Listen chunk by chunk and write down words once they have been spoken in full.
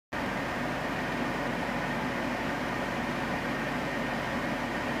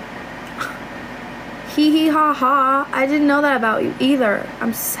Hee hee ha ha. I didn't know that about you either.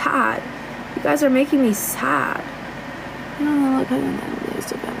 I'm sad. You guys are making me sad. Oh, look how you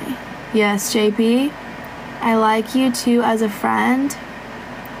used about me. Yes, JP. I like you too as a friend.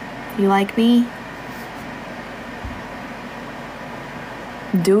 You like me?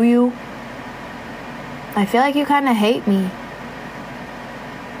 Do you? I feel like you kind of hate me.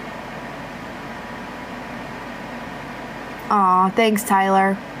 Aw, thanks,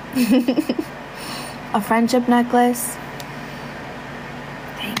 Tyler. A friendship necklace?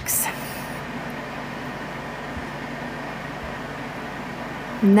 Thanks.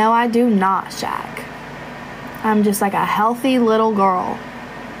 No, I do not, Shaq. I'm just like a healthy little girl.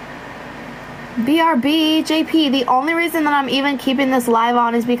 BRB, JP, the only reason that I'm even keeping this live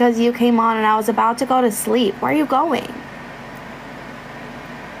on is because you came on and I was about to go to sleep. Where are you going?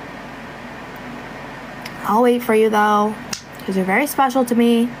 I'll wait for you though, because you're very special to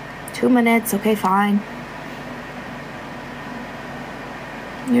me. 2 minutes, okay, fine.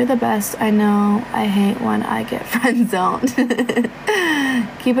 You're the best. I know. I hate when I get friend zoned.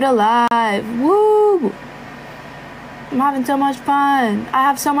 Keep it alive. Woo! I'm having so much fun. I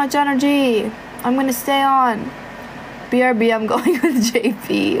have so much energy. I'm gonna stay on. BRB, I'm going with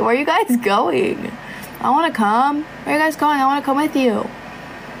JP. Where are you guys going? I wanna come. Where are you guys going? I wanna come with you.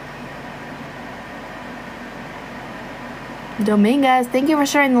 Dominguez, thank you for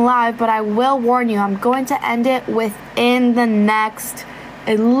sharing the live, but I will warn you, I'm going to end it within the next,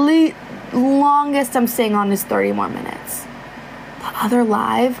 at least, longest I'm staying on is 30 more minutes. The other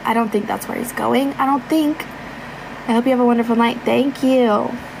live, I don't think that's where he's going. I don't think. I hope you have a wonderful night. Thank you.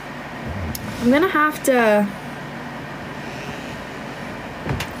 I'm gonna have to...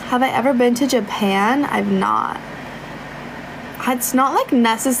 Have I ever been to Japan? I've not. It's not like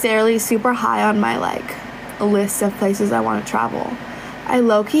necessarily super high on my like list of places I want to travel. I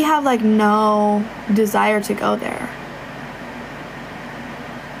low-key have like no desire to go there.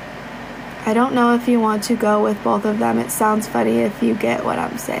 I don't know if you want to go with both of them. It sounds funny if you get what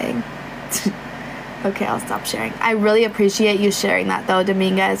I'm saying. Okay, I'll stop sharing. I really appreciate you sharing that though,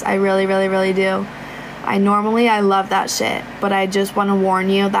 Dominguez. I really, really, really do. I love that shit, but I just want to warn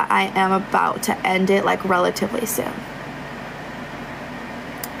you that I am about to end it like relatively soon.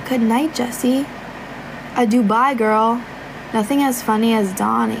 Good night, Jessie. A Dubai girl. Nothing as funny as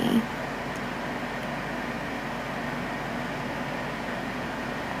Donnie.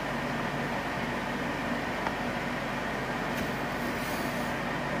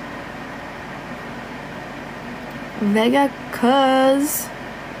 Vega cuz.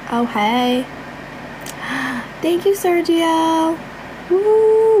 Oh, hey. Thank you, Sergio.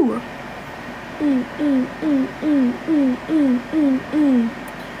 Woo.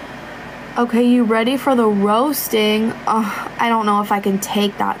 Okay, you ready for the roasting? I don't know if I can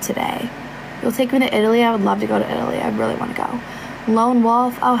take that today. You'll take me to Italy? I would love to go to Italy. I really want to go. Lone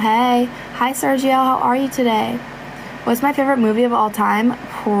Wolf. Oh, hey. Hi, Sergio. How are you today? What's my favorite movie of all time?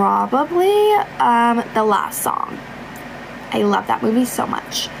 Probably The Last Song. I love that movie so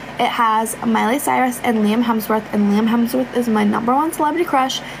much. It has Miley Cyrus and Liam Hemsworth, and Liam Hemsworth is my #1 celebrity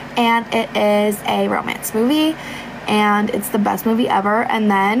crush, and it is a romance movie, and it's the best movie ever.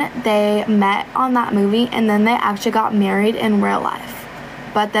 And then they met on that movie, and then they actually got married in real life,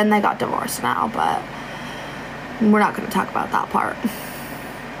 but then they got divorced now, but we're not going to talk about that part.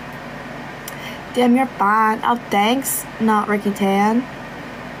 Damn, you're fine. Oh, thanks. Not Ricky Tan.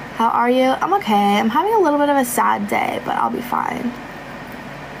 How are you? I'm okay. I'm having a little bit of a sad day, but I'll be fine.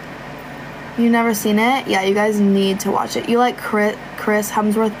 You never seen it? Yeah, you guys need to watch it. You like Chris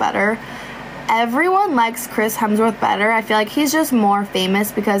Hemsworth better? Everyone likes Chris Hemsworth better. I feel like he's just more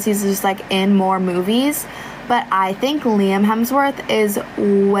famous because he's just like in more movies. But I think Liam Hemsworth is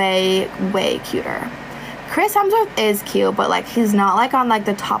way, way cuter. Chris Hemsworth is cute, but like he's not like on like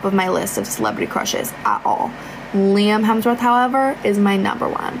the top of my list of celebrity crushes at all. Liam Hemsworth, however, is my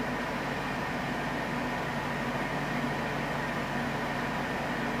 #1.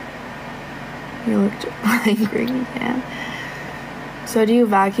 You look just angry, man. So do you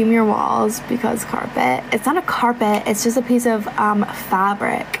vacuum your walls because carpet? It's not a carpet, it's just a piece of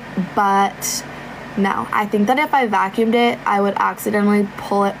fabric. But no, I think that if I vacuumed it, I would accidentally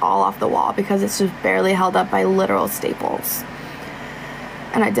pull it all off the wall because it's just barely held up by literal staples.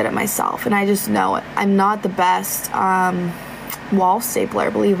 And I did it myself, and I just know it. I'm not the best wall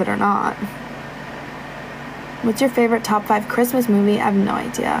stapler, believe it or not. What's your favorite top 5 Christmas movie? I have no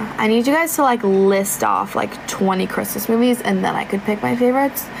idea. I need you guys to like list off like 20 Christmas movies, and then I could pick my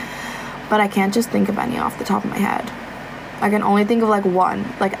favorites. But I can't just think of any off the top of my head. I can only think of like one,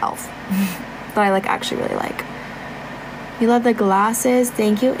 like Elf, that I like actually really like. You love the glasses.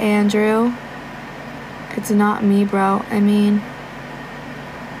 Thank you, Andrew. It's not me, bro. I mean,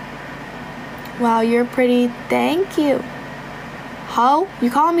 wow, you're pretty. Thank you. Ho? You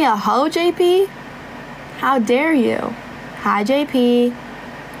calling me a ho, JP? How dare you? Hi, JP.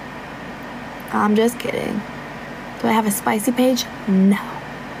 I'm just kidding. Do I have a spicy page? No.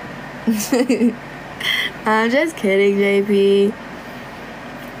 I'm just kidding, JP.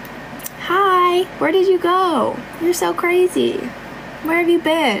 Hi. Where did you go? You're so crazy. Where have you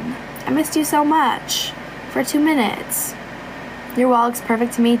been? I missed you so much. For 2 minutes. Your wall looks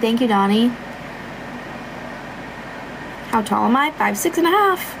perfect to me. Thank you, Donnie. How tall am I?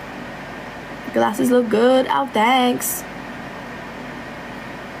 5'6.5". Your glasses look good. Oh, thanks.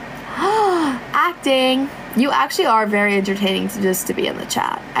 Acting. You actually are very entertaining to be in the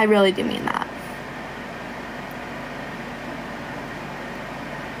chat. I really do mean that.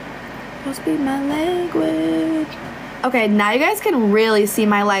 Don't speak my language. Okay, now you guys can really see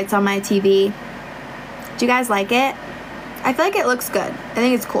my lights on my TV. Do you guys like it? I feel like it looks good. I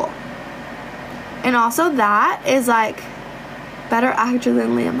think it's cool. And also that is like better actor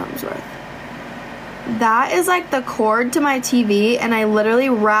than Liam Hemsworth. That is like the cord to my TV, and I literally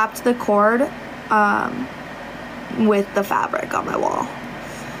wrapped the cord with the fabric on my wall.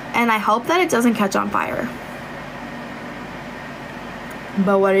 And I hope that it doesn't catch on fire.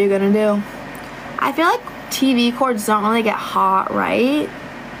 But what are you gonna do? I feel like TV cords don't really get hot, right?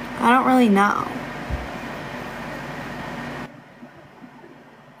 I don't really know.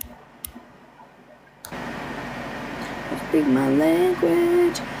 Speak my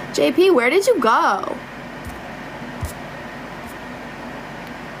language. JP, where did you go?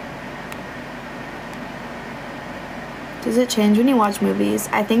 Does it change when you watch movies?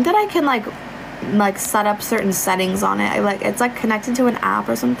 I think that I can like set up certain settings on it. It's like connected to an app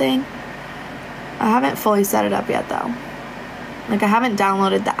or something. I haven't fully set it up yet though. Like I haven't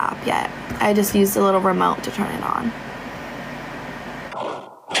downloaded the app yet. I just used a little remote to turn it on.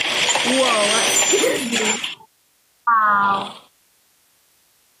 Whoa, that scared me. Wow.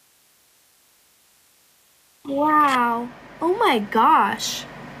 Wow. Oh my gosh.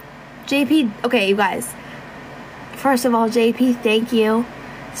 JP, okay, you guys. First of all, JP, thank you.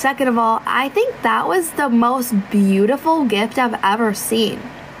 Second of all, I think that was the most beautiful gift I've ever seen.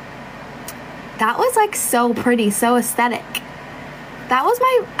 That was like so pretty, so aesthetic. That was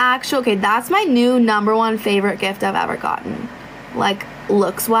my actual, okay, that's my new #1 favorite gift I've ever gotten. Like,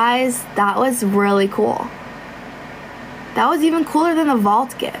 looks-wise, that was really cool. That was even cooler than the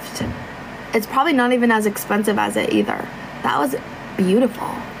vault gift. It's probably not even as expensive as it either. That was beautiful.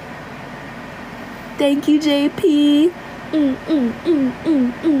 Thank you, JP.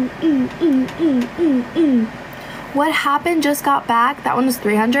 What happened? Just got back. That one was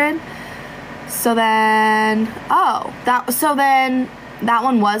 300. So then, that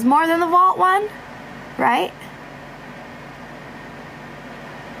one was more than the vault one, right?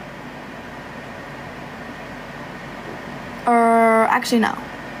 Or actually no.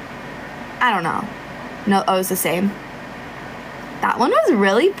 I don't know. No, it was the same. That one was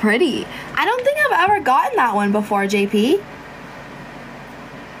really pretty. I don't think I've ever gotten that one before, JP.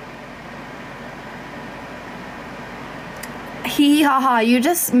 Hee haha, you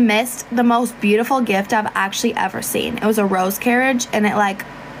just missed the most beautiful gift I've actually ever seen. It was a rose carriage, and it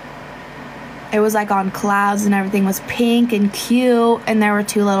was like on clouds, and everything was pink and cute, and there were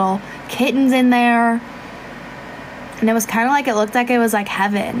 2 little kittens in there. And it was kind of like, it looked like it was like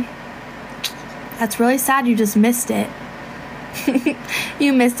heaven. That's really sad you just missed it.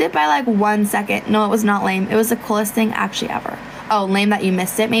 You missed it by like 1 second. No, it was not lame. It was the coolest thing actually ever. Oh, lame that you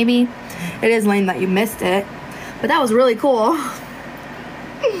missed it maybe? It is lame that you missed it. But that was really cool.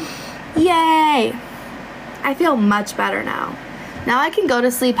 Yay! I feel much better now. Now I can go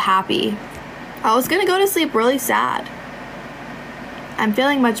to sleep happy. I was gonna go to sleep really sad. I'm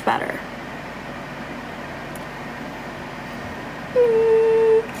feeling much better.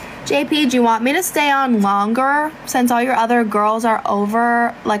 JP, do you want me to stay on longer since all your other girls are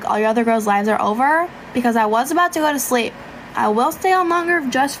over, like all your other girls' lives are over? Because I was about to go to sleep. I will stay on longer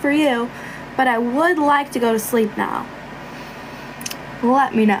just for you, but I would like to go to sleep now.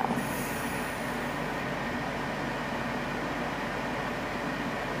 Let me know.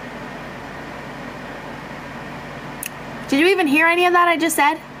 Did you even hear any of that I just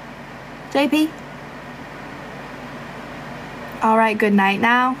said, JP? All right, good night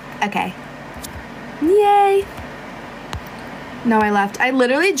now. Okay. Yay. No, I left. I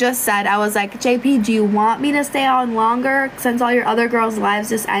literally just said, I was like, JP, do you want me to stay on longer since all your other girls' lives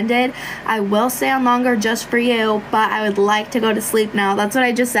just ended? I will stay on longer just for you, but I would like to go to sleep now. That's what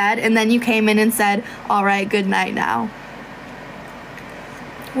I just said. And then you came in and said, all right, good night now.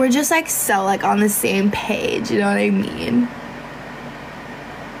 We're just like so like on the same page, you know what I mean?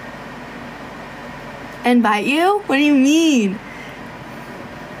 Invite you? What do you mean?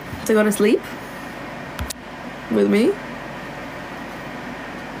 To go to sleep? With me?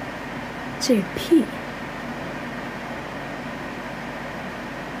 JP.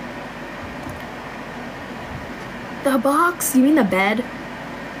 The box? You mean the bed?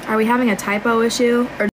 Are we having a typo issue? Or